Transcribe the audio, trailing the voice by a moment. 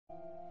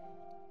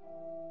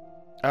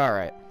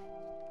Alright.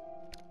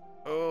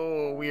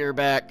 Oh, we're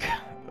back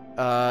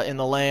in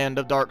the land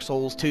of Dark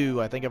Souls 2.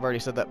 I think I've already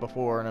said that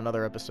before in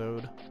another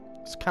episode.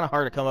 It's kind of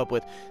hard to come up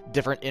with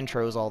different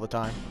intros all the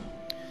time.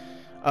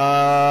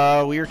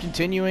 We are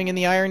continuing in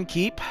the Iron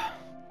Keep,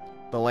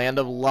 the land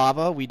of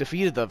lava. We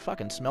defeated the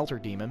fucking smelter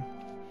demon.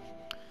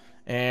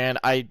 And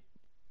I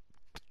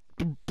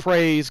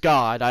praise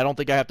God, I don't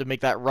think I have to make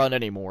that run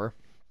anymore.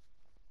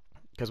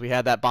 Because we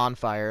had that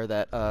bonfire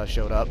that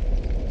showed up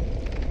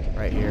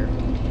right here.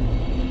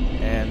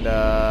 And,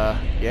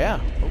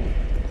 yeah. Ooh.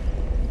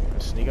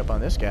 Let's sneak up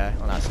on this guy.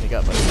 Well, not sneak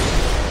up, but...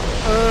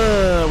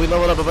 we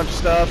leveled up a bunch of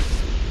stuff.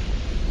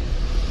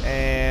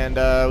 And,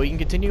 we can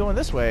continue going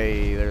this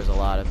way. There's a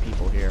lot of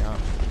people here, huh?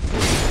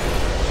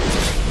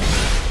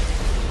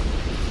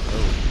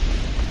 Oh.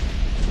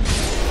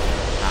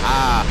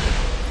 Aha!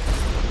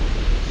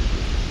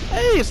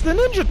 Hey, it's the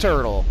Ninja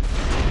Turtle!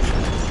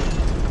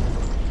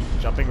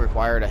 Jumping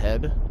required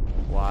ahead?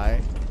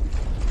 Why?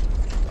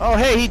 Oh,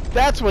 hey,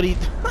 that's what he...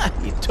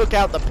 he took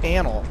out the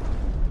panel.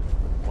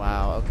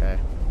 Wow, okay.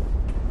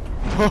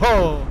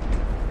 Oh!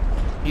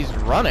 He's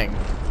running.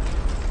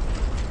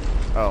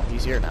 Oh,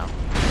 he's here now.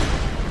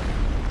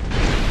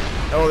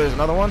 Oh, there's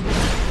another one?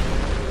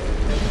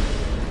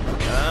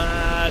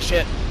 Ah,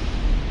 shit.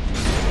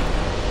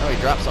 Oh,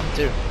 he dropped something,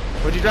 too.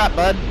 What'd you drop,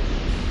 bud?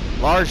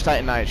 Large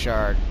Titanite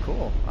shard.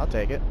 Cool, I'll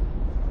take it.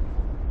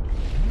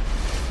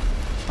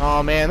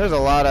 Oh, man, there's a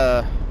lot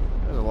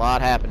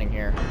happening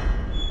here.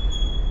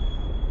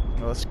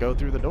 Well, let's go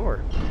through the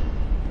door.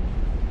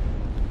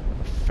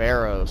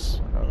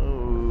 Pharaohs.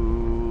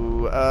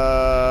 Oh,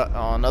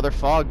 another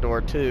fog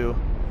door too.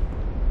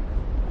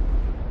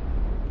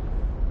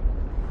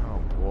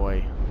 Oh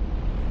boy.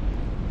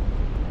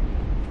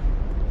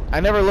 I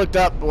never looked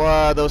up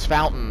those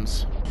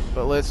fountains,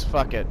 but let's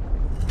fuck it.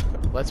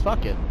 Let's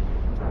fuck it.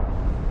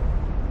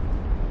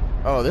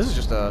 Oh, this is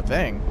just a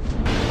thing.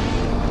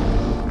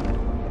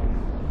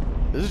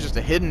 This is just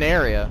a hidden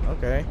area.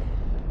 Okay.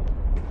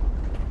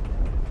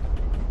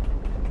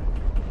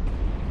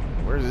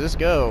 Where does this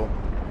go?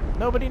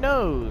 Nobody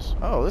knows.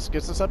 Oh, this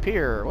gets us up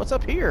here. What's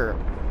up here?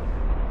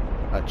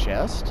 A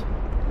chest?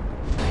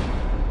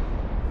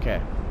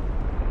 Okay.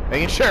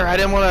 Making sure I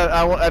didn't want to.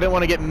 I didn't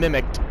want to get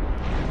mimicked.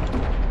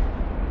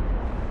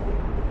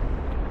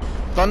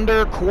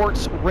 Thunder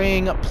Quartz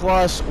Ring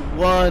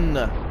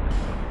 +1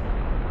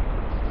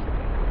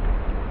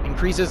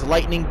 increases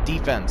lightning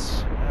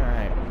defense. All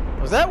right.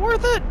 Was that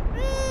worth it?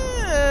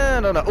 I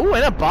don't know. Ooh,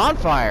 and a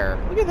bonfire.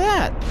 Look at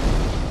that.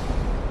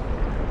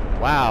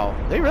 Wow,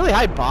 they really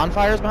hide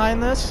bonfires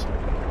behind this?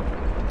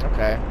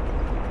 Okay.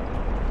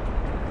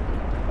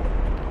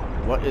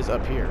 What is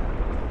up here?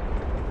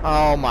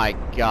 Oh my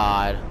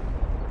god.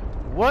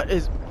 What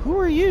is... Who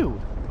are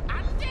you?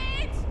 I'm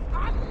dead!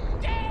 I'm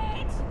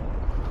dead!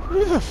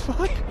 Who the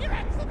fuck? Keep your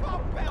hands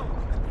above bell!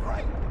 The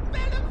great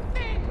bell of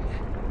thing!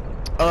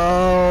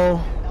 Oh...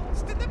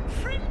 Belongs to the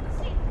prince,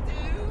 it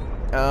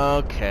do!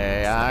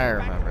 Okay, I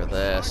remember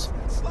this.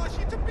 Slice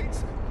you to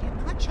bits, give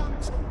them a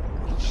chance.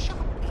 We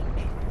shan't be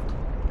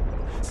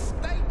left.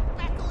 Stay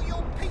back all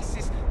your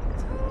pieces.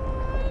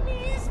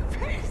 Tiniest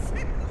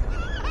pieces.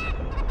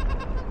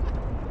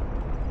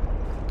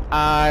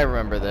 I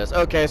remember this.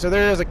 Okay, so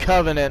there is a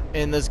covenant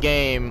in this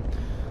game.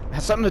 It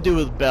has something to do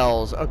with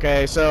bells.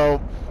 Okay, so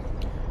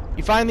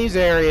you find these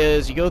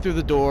areas, you go through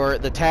the door.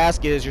 The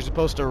task is you're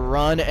supposed to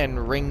run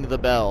and ring the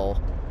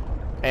bell.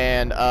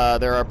 And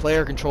there are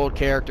player-controlled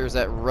characters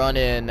that run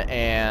in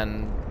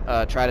and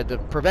try to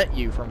prevent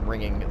you from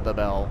ringing the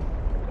bell.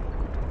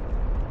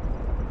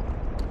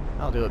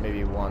 I'll do it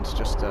maybe once,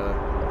 just the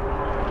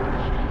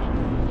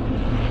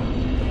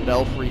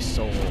Belfry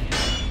Soul.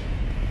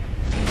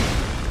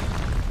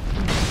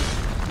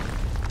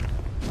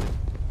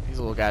 These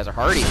little guys are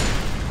hardy.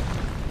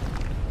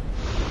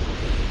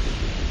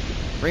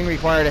 Ring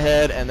required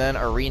ahead, and then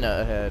arena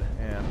ahead.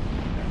 Yeah.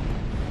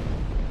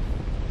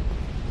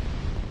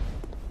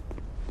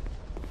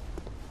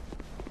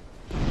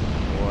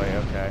 Boy,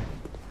 okay.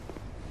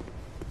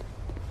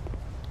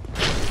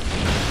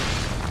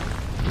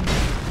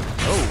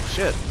 Oh,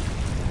 shit.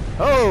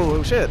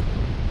 Oh, shit.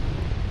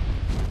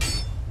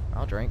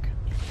 I'll drink.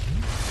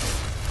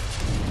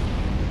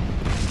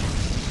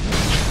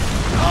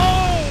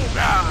 Oh,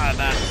 God,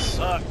 that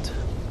sucked.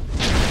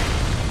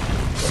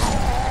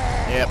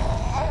 Yep.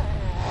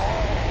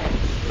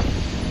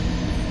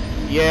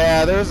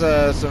 Yeah, there's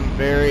some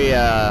very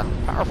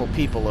powerful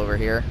people over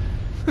here.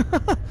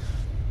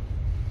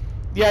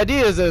 The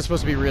idea is that it's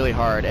supposed to be really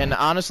hard, and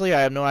honestly,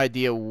 I have no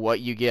idea what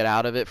you get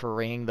out of it for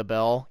ringing the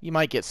bell. You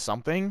might get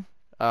something.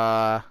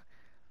 I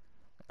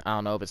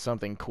don't know if it's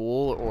something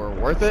cool or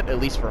worth it, at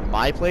least for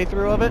my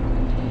playthrough of it.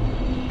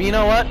 But you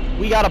know what?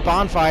 We got a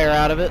bonfire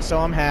out of it, so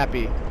I'm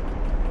happy.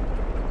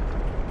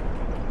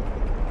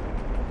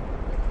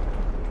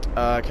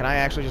 Can I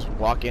actually just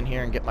walk in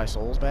here and get my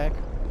souls back?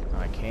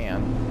 I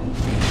can.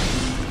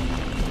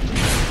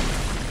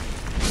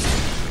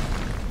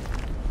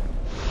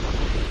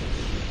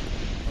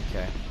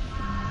 Okay.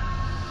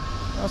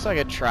 Also, I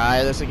could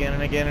try this again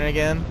and again and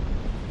again.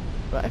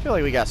 But I feel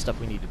like we got stuff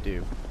we need to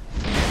do.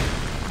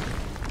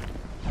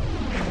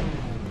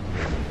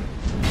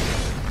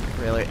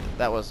 Really?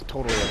 That was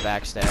totally a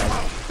backstab.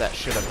 That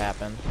should have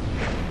happened.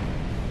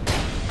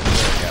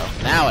 There we go.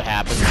 Now it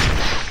happened.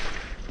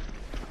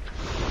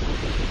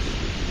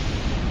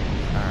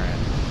 Alright.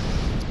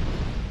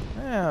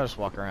 Yeah, I'll just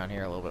walk around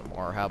here a little bit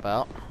more. How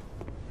about?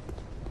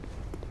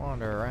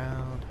 Wander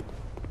around.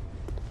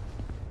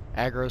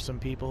 Aggro some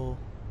people.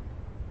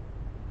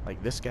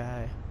 Like this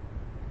guy.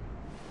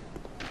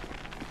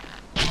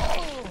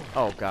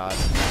 Oh god.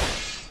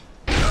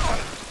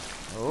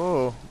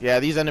 Oh, yeah,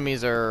 these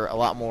enemies are a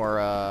lot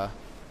more,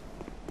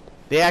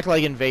 they act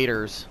like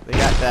invaders. They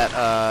got that,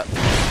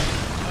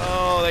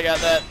 oh, they got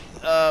that,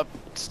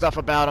 stuff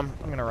about them.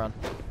 I'm gonna run.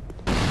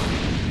 I'm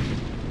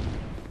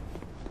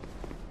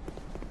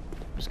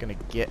just gonna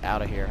get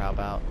out of here, how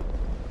about?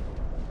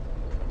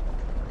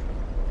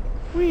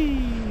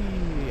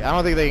 Whee! I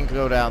don't think they can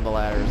go down the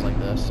ladders like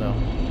this, so.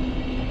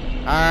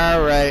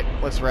 Alright,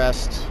 let's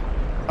rest.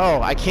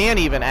 Oh, I can't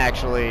even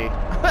actually...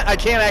 I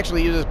can't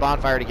actually use this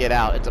bonfire to get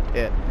out. It's a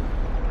pit.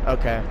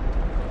 Okay.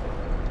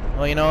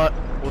 Well, you know what?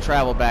 We'll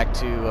travel back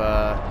to,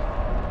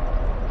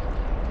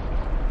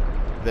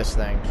 this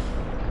thing.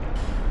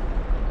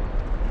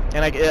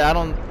 And I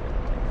don't...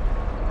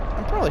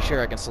 I'm probably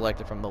sure I can select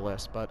it from the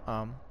list, but,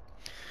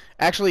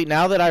 actually,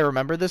 now that I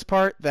remember this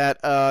part,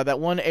 that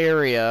one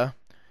area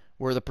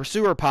where the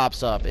pursuer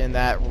pops up in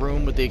that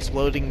room with the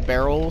exploding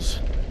barrels,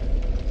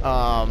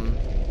 fuck,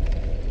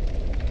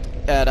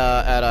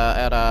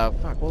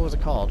 what was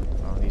it called?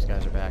 Oh, these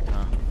guys are back,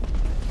 huh?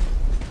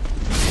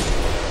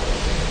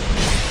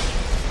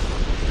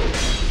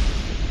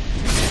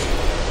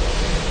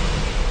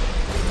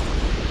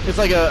 It's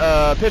like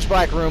a pitch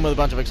black room with a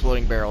bunch of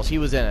exploding barrels. He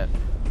was in it.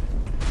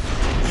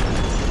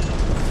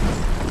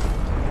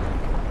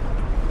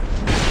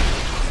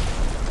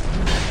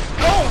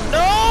 Oh no!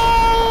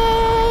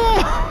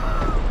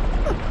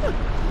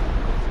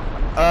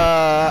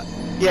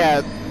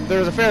 Yeah.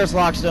 There's a Ferris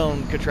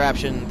Lockstone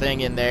contraption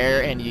thing in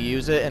there, and you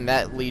use it, and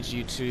that leads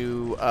you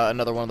to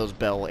another one of those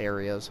bell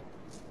areas.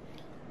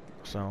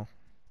 So,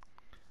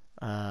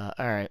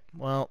 alright.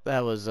 Well,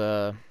 that was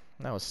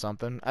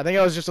something. I think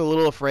I was just a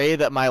little afraid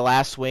that my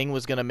last swing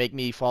was gonna make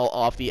me fall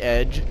off the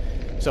edge,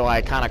 so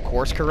I kind of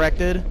course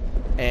corrected,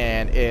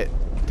 and it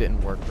didn't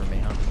work for me,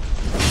 huh?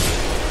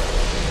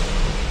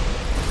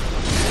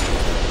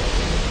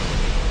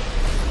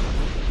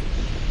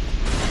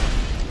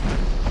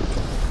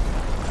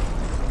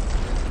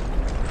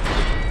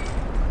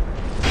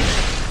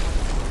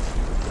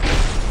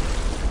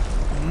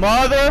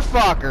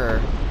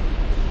 Motherfucker!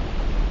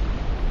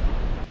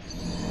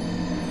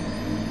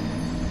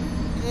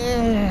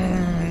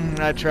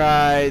 I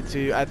tried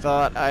to. I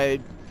thought I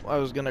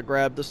was gonna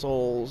grab the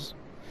souls,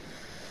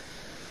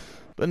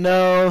 but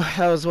no.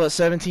 That was what,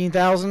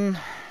 17,000?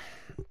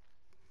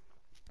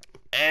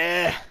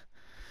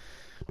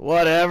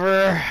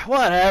 Whatever.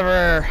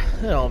 Whatever.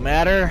 It don't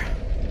matter.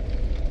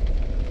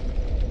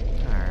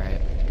 All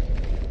right.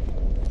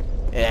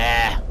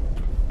 Yeah.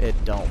 It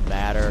don't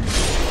matter.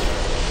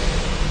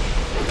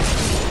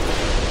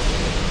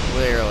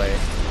 Clearly.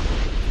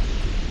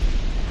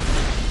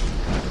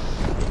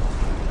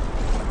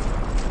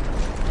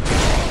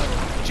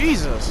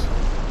 Jesus.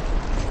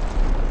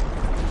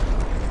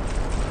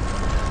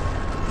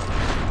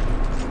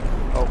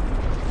 Oh.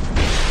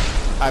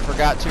 I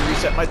forgot to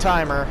reset my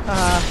timer.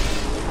 Haha.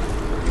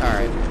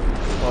 Alright.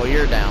 Well,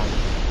 you're down.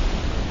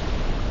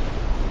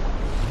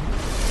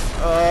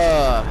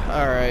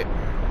 Alright.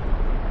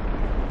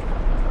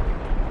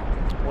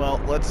 Well,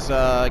 let's,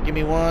 give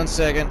me 1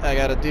 second. I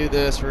gotta do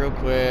this real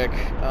quick.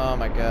 Oh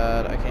my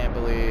god, I can't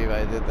believe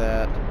I did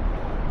that.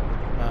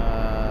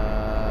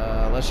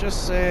 Let's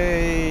just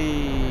say...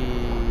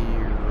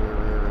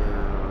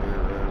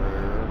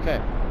 Okay.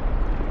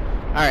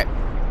 Alright.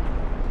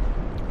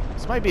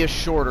 This might be a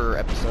shorter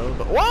episode,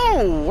 but...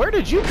 Whoa! Where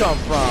did you come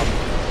from?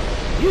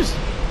 You just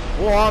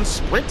full-on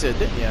sprinted,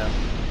 didn't you?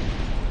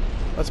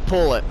 Let's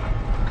pull it.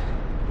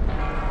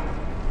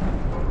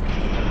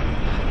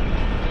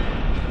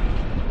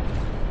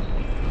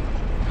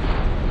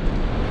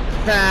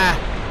 Ha!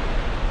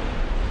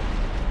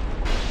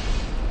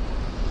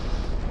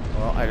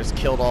 Well, I just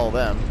killed all of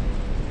them.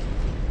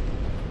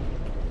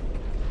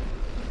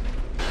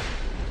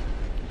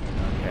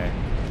 Okay.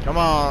 Come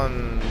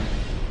on,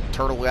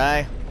 turtle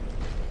guy.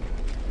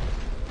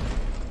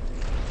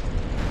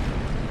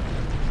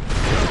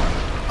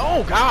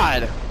 Oh,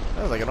 God!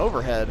 That was like an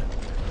overhead.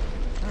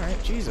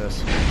 Alright,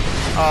 Jesus.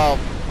 Oh,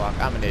 fuck,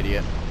 I'm an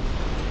idiot.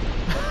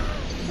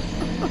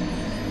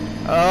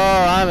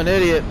 Oh, I'm an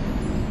idiot.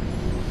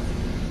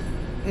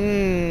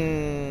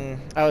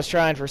 I was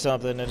trying for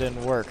something, it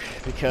didn't work,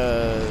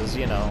 because,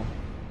 you know,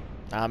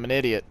 I'm an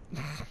idiot.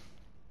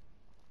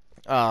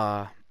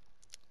 I'm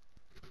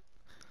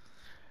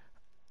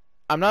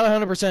not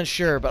 100%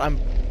 sure, but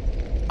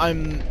I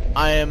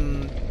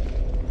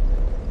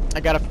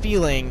got a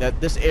feeling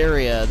that this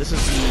area, this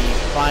is the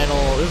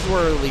final, this is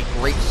where the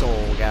Great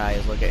Soul guy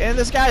is looking, and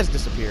this guy's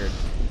disappeared.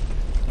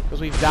 Because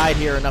we've died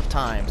here enough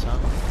times, huh?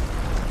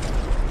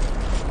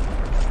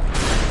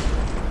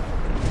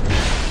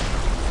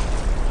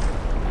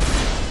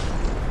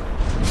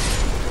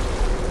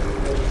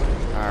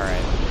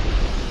 Alright.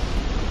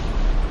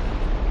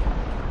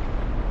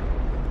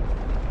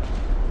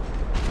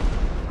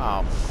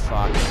 Oh,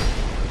 fuck.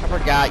 I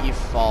forgot you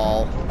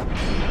fall.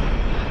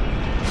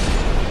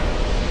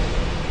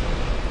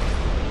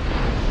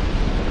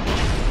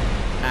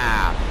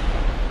 Ah.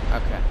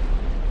 Okay.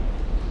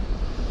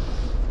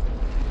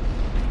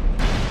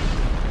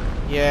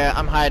 Yeah,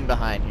 I'm hiding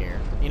behind here.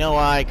 You know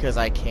why? Because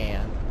I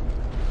can.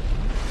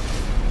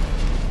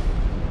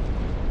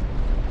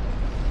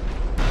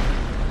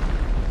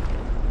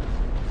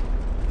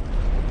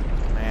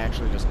 Can I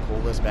actually just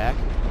pull this back?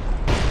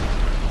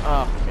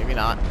 Oh, maybe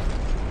not.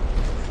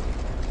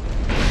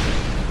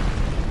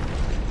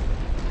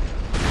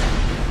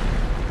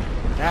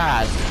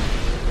 God.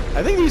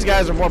 I think these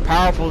guys are more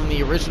powerful than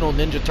the original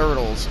Ninja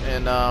Turtles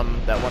in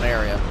that one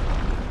area.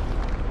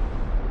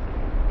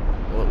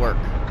 Will it work?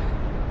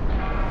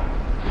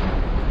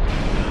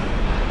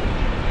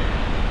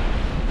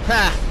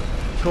 Ha!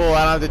 Cool,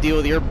 I don't have to deal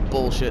with your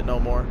bullshit no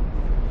more.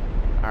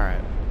 Alright.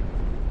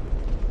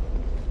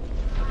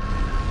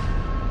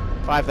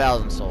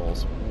 5,000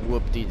 souls.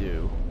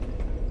 Whoop-de-doo.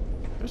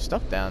 There's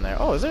stuff down there.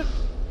 Oh, is it?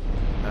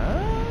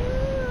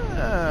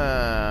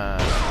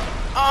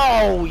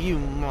 Oh, you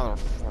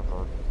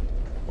motherfucker.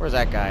 Where's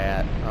that guy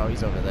at? Oh,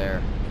 he's over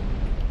there.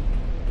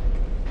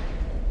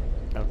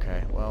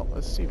 Okay, well,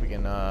 let's see if we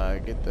can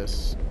get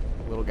this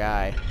little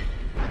guy.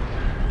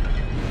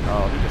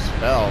 Oh, he just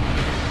fell.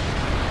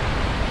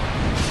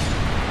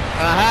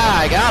 Aha,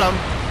 I got him.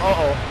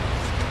 Uh-oh.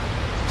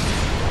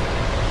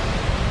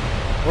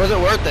 Was it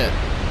worth it?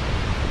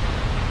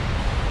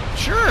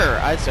 Sure,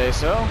 I'd say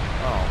so.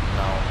 Oh,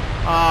 no.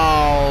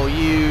 Oh,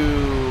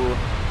 you...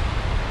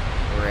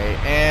 Great.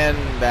 And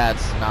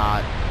that's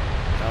not...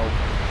 Nope.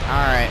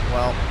 Alright,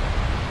 well...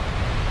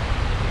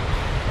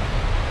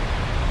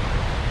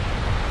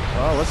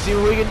 Well, let's see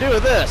what we can do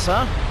with this,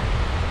 huh?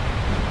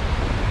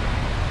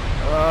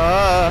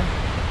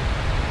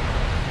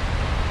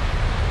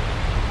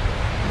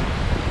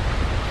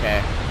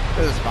 Okay.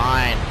 This is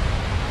fine.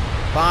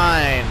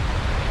 Fine.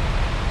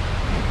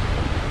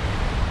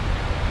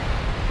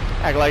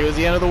 Act like it was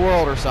the end of the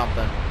world or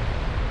something.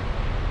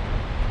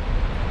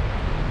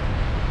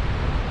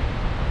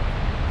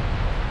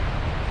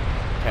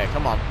 Okay,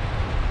 come on.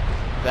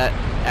 Did that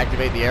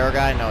activate the arrow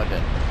guy? No, it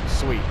didn't.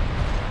 Sweet.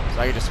 So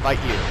I can just fight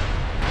you.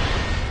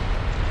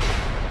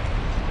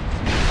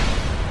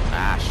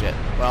 Ah, shit.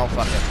 Well,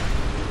 fuck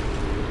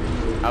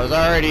it. I was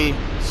already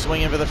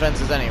swinging for the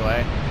fences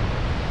anyway.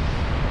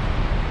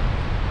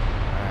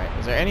 Alright,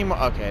 is there any more?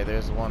 Okay,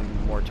 there's one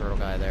more turtle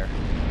guy there.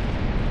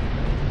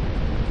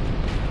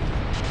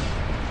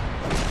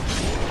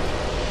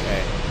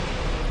 Okay.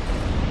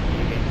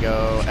 You can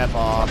go F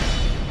off.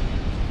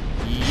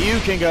 You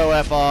can go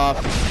F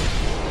off.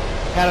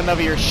 Had enough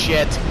of your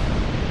shit.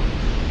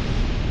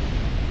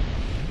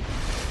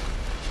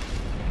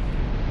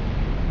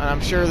 And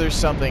I'm sure there's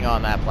something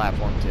on that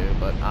platform too,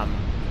 but I'm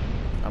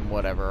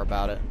whatever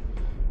about it.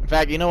 In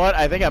fact, you know what?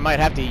 I think I might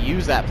have to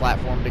use that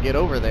platform to get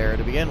over there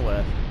to begin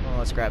with. Well,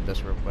 let's grab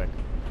this real quick.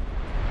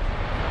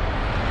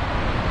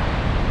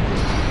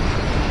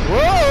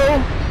 Whoa!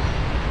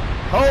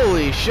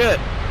 Holy shit!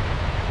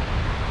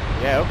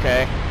 Yeah,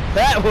 okay.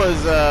 That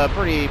was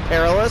pretty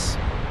perilous.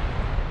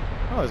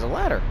 Oh, there's a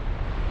ladder.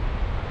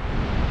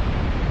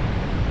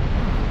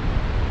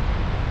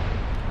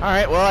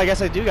 Alright, well, I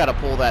guess I do gotta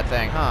pull that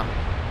thing, huh?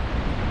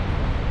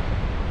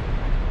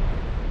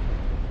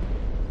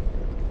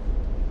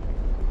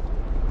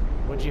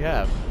 What'd you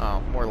have?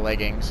 Oh, more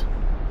leggings.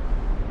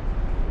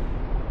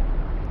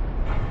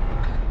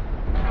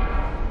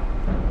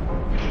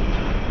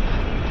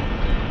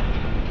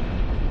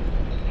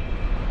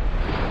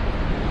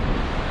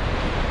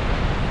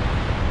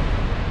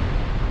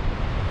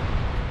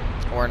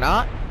 Or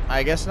not?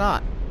 I guess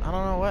not. I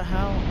don't know what,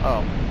 how.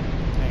 Oh,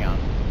 hang on.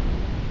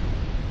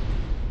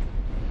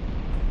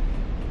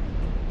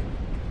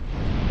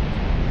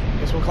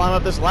 Guess we'll climb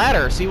up this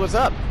ladder, see what's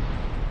up.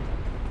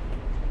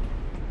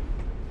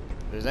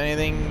 If there's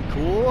anything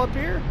cool up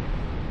here?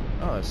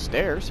 Oh, there's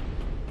stairs.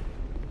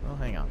 Oh,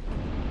 hang on.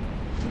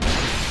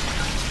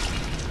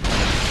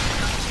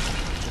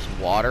 Just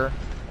water.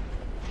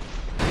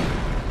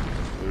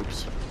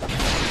 Oops.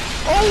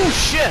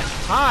 Oh, shit!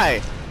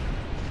 Hi!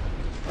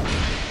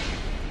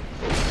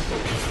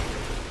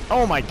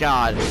 Oh my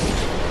god.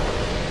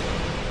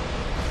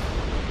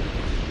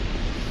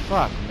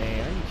 Fuck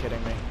me, are you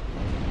kidding me?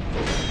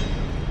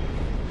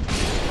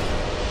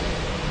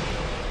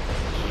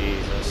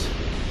 Jesus.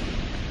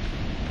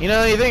 You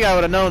know, you think I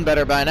would have known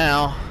better by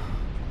now.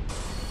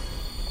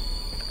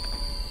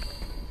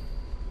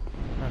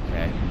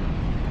 Okay.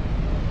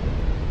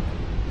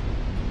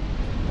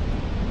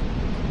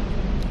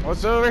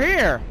 What's over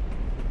here?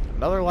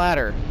 Another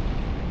ladder.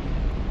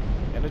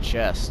 And a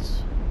chest.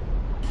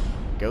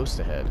 Ghost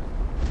ahead.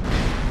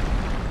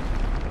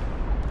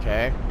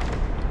 Okay.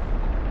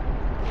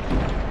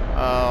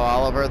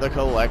 Oliver the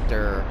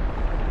Collector.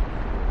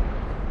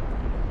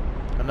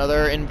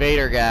 Another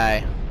invader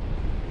guy.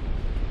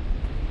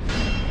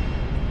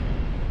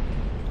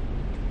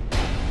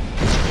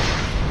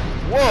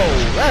 Whoa,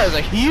 that is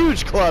a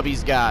huge club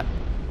he's got.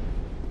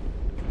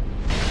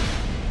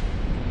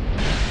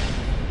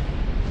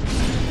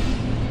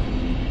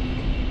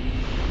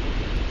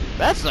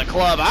 That's the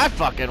club I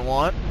fucking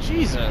want.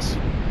 Jesus.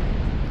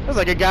 That's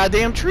like a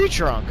goddamn tree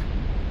trunk.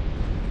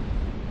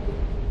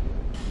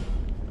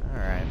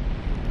 Alright.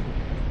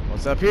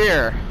 What's up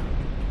here?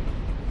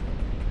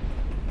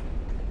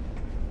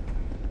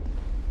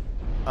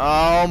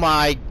 Oh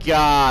my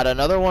god,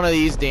 another one of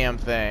these damn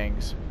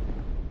things.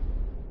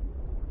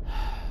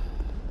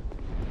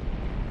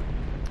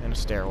 And a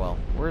stairwell.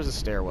 Where does the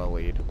stairwell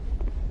lead?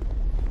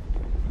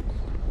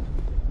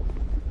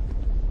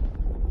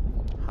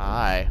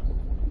 Hi.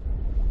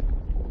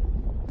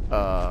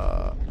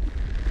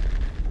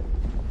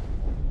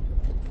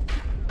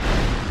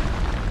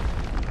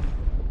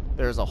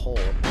 There's a hole.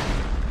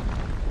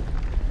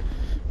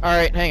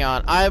 Alright, hang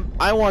on.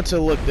 I want to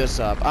look this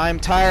up. I'm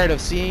tired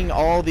of seeing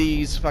all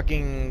these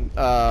fucking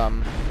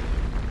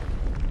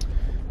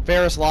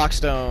Ferris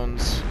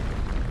Lockstones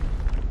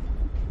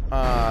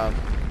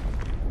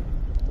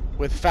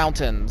with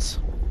fountains.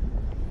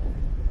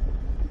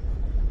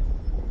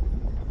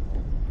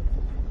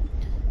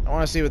 I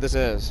want to see what this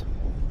is.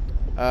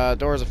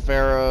 Doors of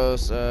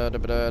Pharaohs.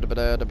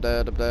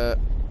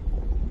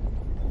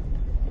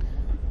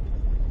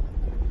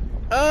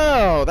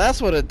 Oh,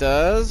 that's what it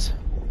does.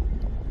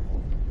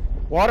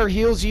 Water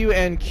heals you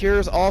and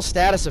cures all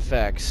status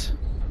effects.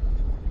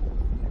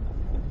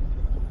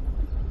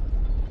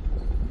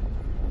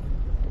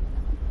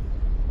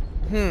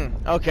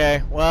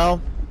 Okay,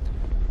 well,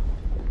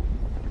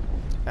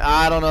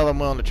 I don't know if I'm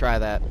willing to try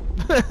that.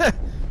 Alright,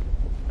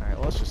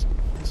 well, let's just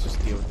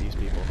deal with these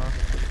people, huh?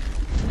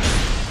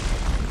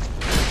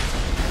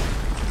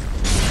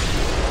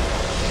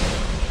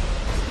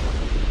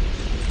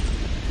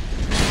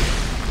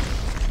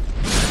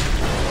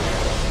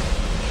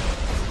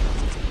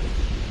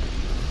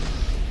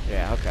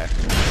 Yeah, okay.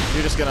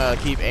 You're just gonna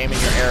keep aiming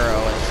your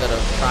arrow instead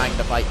of trying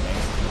to fight me.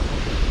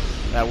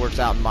 That works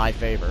out in my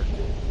favor.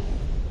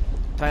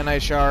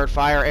 Titanite shard,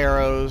 fire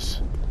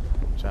arrows,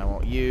 which I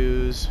won't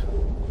use.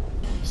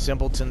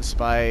 Simpleton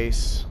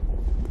spice.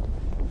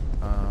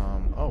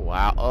 Oh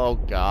wow. Oh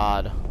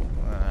god.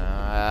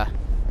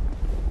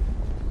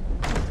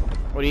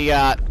 What do you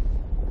got?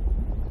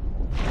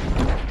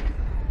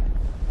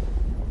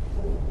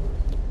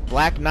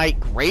 Black Knight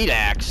Great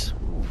Axe.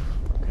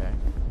 Okay.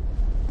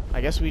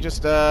 I guess we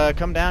just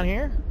come down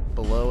here.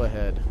 Below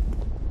ahead.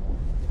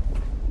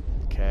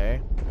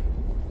 Okay.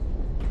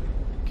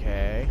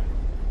 Okay.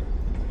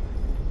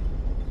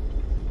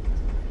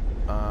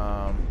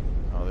 Oh,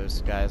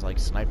 there's guys like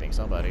sniping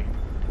somebody.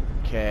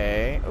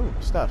 Okay. Ooh,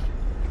 stuff.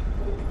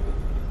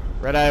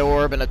 Red eye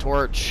orb and a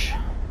torch.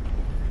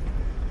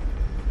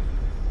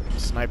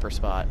 Sniper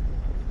spot.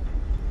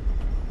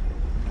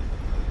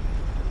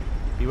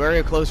 Be wary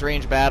of close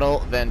range battle,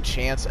 then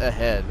chance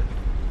ahead.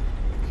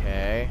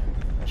 Okay.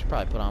 I should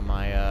probably put on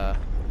my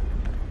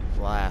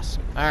flask.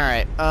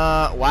 Alright.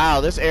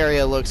 Wow, this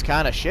area looks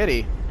kind of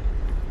shitty.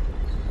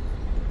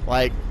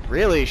 Like,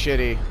 really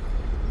shitty.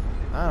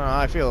 I don't know how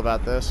I feel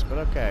about this, but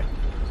okay.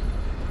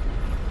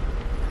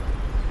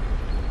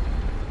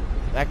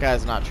 That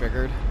guy's not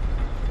triggered.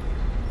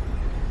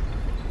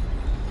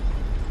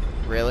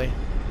 Really?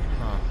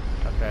 Huh.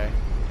 Okay.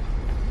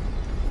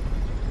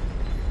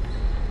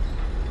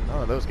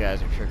 Oh, those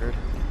guys are triggered.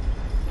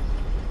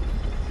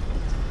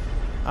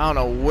 I don't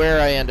know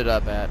where I ended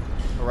up at.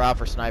 Hurrah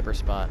for sniper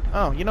spot.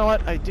 Oh, you know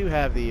what? I do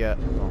have the,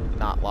 well,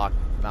 not locked,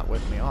 not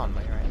with me on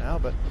me right now,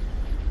 but,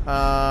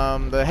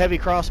 the heavy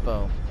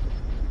crossbow.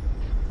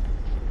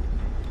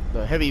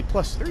 The heavy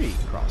 +3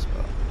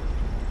 crossbow.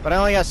 But I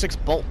only got 6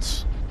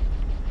 bolts.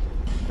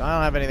 I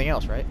don't have anything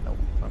else, right? Nope.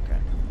 Okay.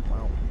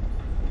 Well.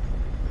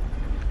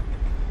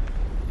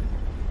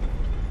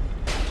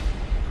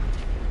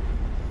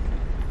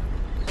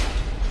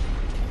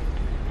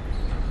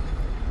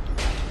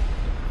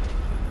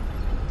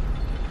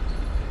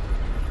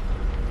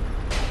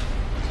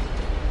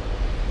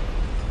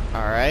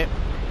 Alright.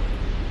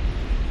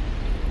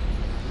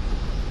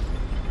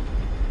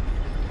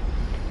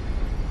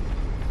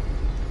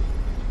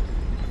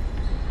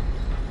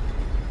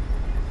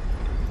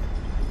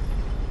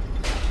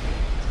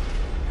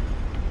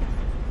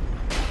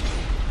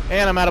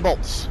 And I'm out of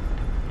bolts.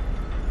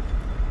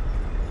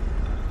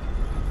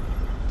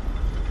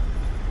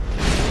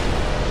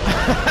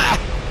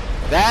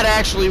 That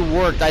actually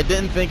worked. I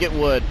didn't think it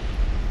would.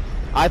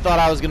 I thought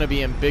I was going to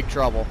be in big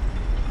trouble.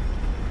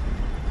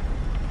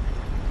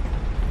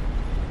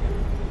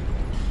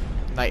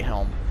 Night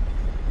helm.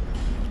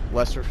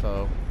 Lesser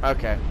foe.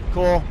 Okay,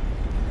 cool.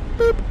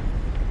 Boop.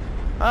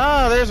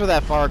 Oh, there's where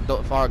that fog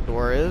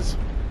door is.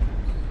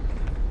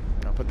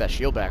 I'll put that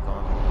shield back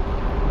on.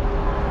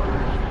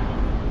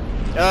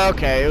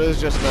 Okay, it was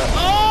just a...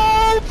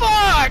 Oh,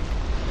 fuck!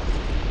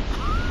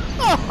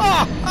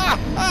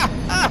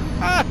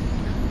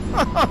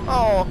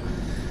 Oh.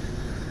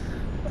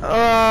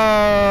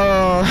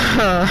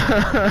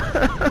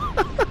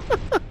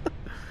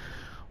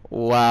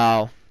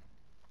 Wow.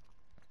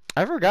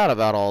 I forgot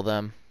about all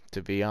them,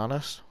 to be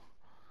honest.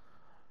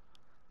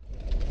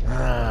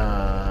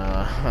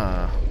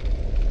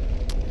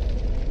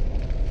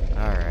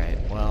 Alright,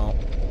 well.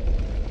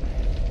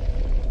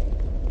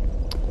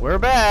 We're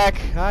back!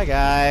 Hi,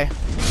 guy. At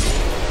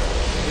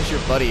least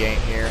your buddy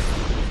ain't here.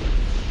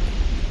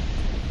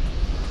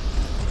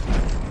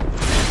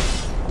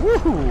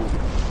 Woohoo!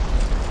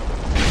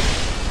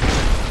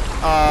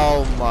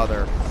 Oh,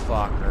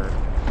 motherfucker.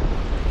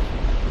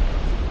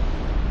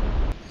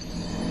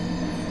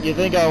 You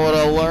think I would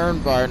have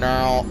learned by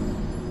now?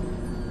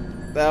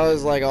 That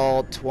was like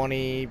all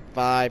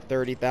 25,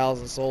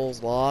 30,000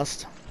 souls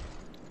lost.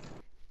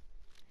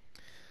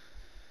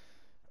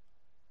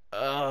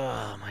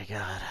 Oh my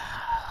god.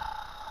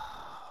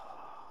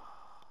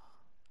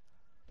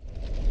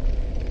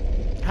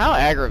 How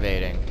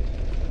aggravating.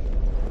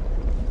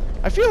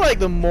 I feel like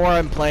the more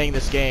I'm playing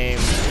this game,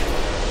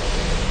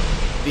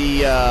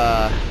 the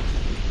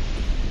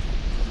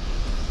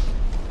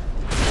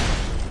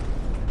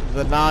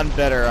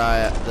non-better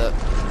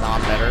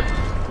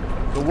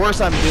the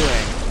worse I'm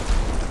doing.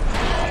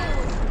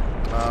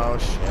 Oh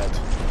shit.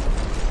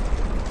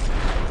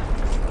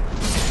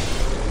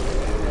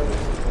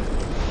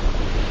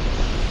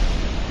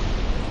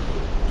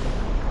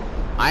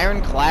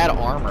 Ironclad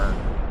armor.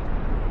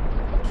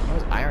 What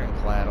is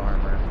ironclad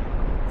armor?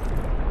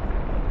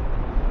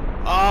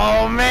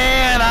 Oh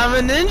man, I'm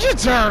a Ninja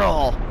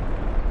Turtle!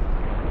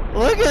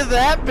 Look at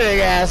that big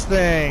ass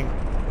thing!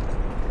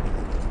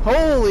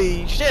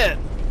 Holy shit!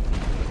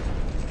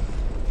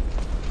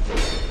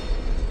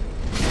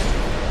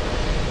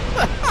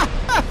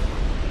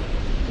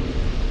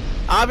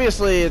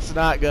 Obviously, it's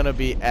not gonna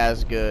be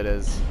as good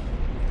as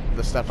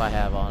the stuff I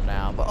have on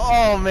now, but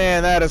oh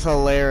man, that is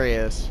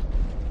hilarious.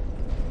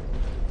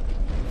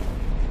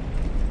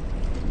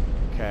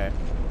 Okay.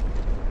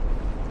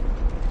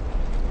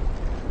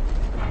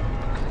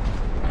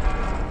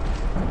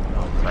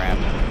 Oh crap,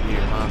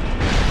 here, huh?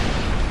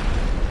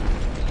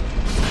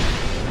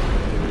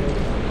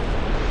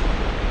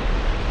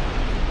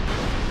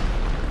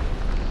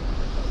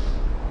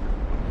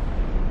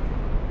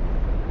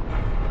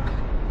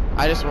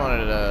 I just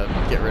wanted to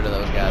get rid of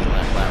those guys on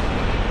that platform.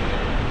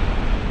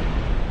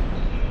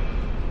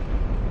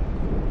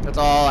 That's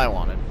all I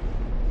wanted.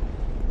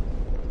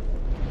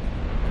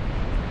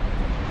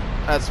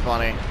 That's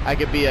funny. I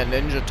could be a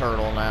Ninja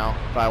Turtle now,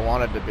 if I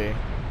wanted to be.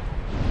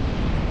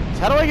 So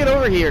how do I get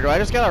over here? Do I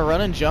just gotta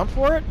run and jump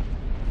for it?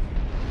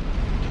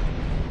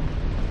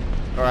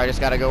 Or I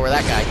just gotta go where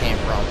that guy came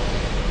from?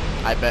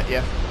 I bet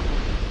you.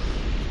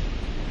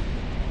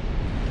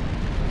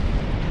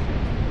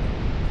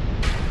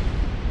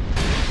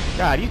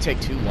 God, you take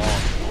too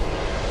long.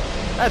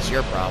 That's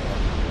your problem.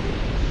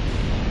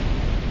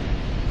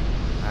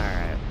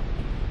 Alright.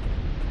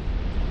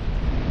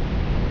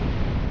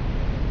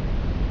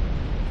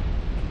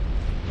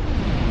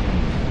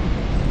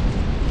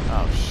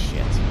 Oh,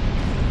 shit.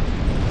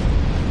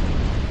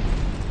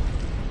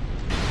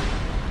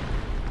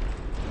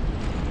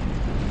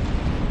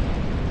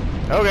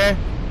 Okay.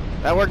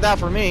 That worked out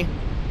for me.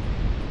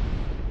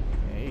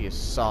 Yeah, you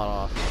sawed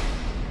off.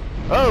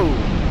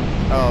 Oh!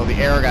 Oh, the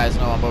arrow guys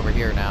know I'm over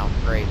here now.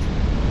 Great.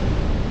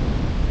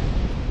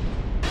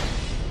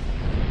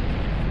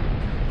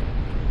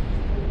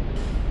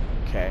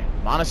 Okay.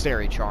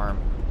 Monastery charm.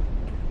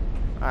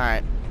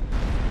 Alright.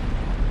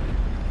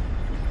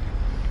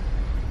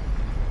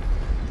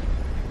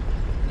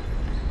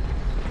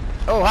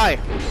 Oh, hi.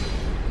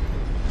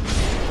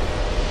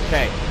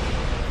 Okay.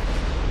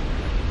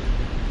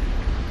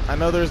 I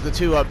know there's the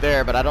two up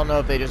there, but I don't know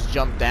if they just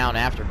jumped down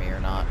after me or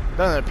not.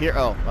 Doesn't appear.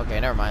 Oh, okay,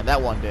 never mind.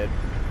 That one did.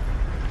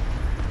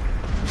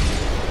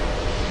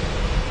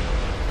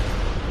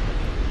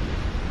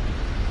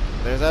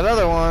 There's that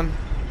other one.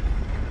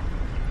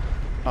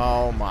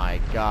 Oh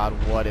my god,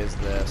 what is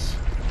this?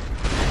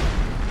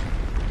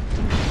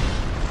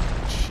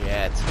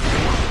 Shit.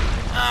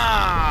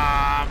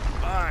 Ah,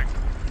 fuck.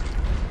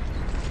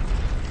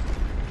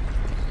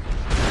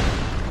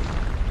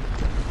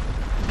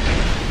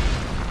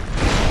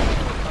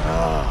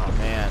 Oh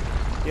man.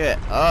 Get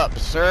up,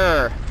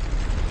 sir.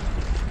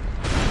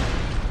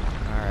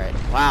 Alright,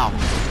 wow.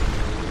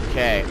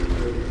 Okay.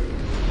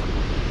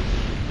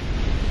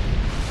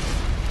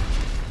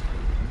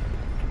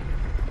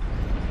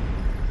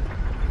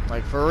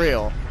 Like, for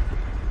real.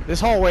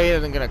 This hallway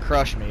isn't gonna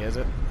crush me, is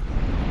it?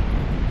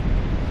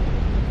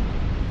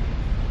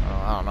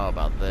 Oh, I don't know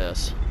about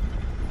this.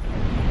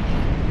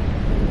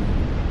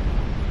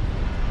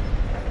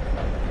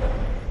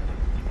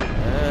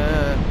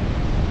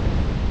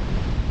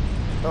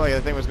 Felt like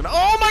the thing was gonna.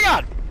 Oh my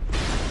god!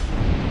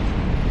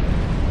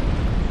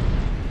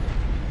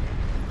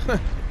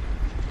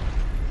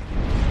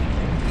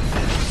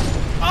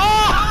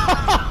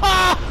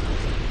 Oh!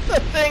 The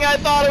thing I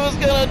thought it was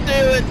gonna do,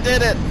 it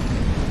did it.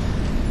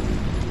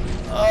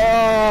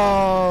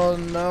 Oh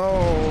no.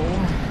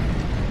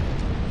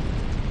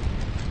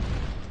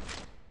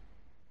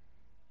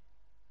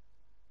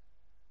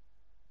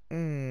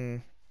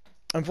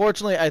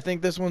 Unfortunately, I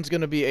think this one's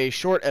going to be a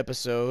short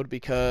episode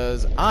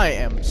because I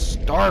am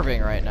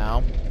starving right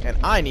now, and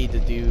I need to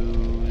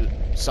do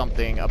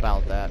something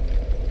about that.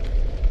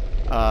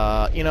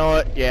 You know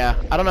what? Yeah,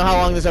 I don't know how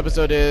long this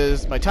episode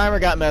is. My timer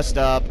got messed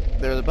up.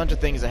 There's a bunch of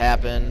things that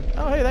happened.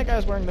 Oh, hey, that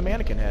guy's wearing the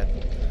mannequin head.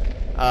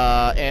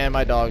 And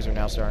my dogs are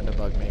now starting to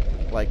bug me,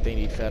 like they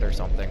need fed or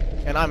something.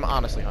 And I'm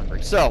honestly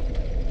hungry. So,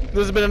 this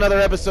has been another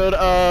episode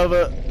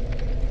of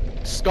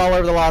Scholar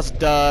of the Lost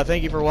Duh.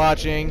 Thank you for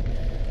watching.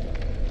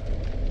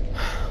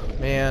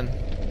 Man,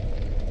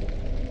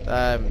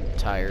 I'm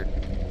tired,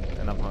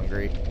 and I'm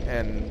hungry,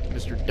 and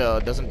Mr.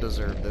 Duh doesn't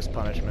deserve this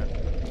punishment.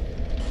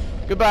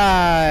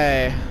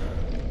 Goodbye!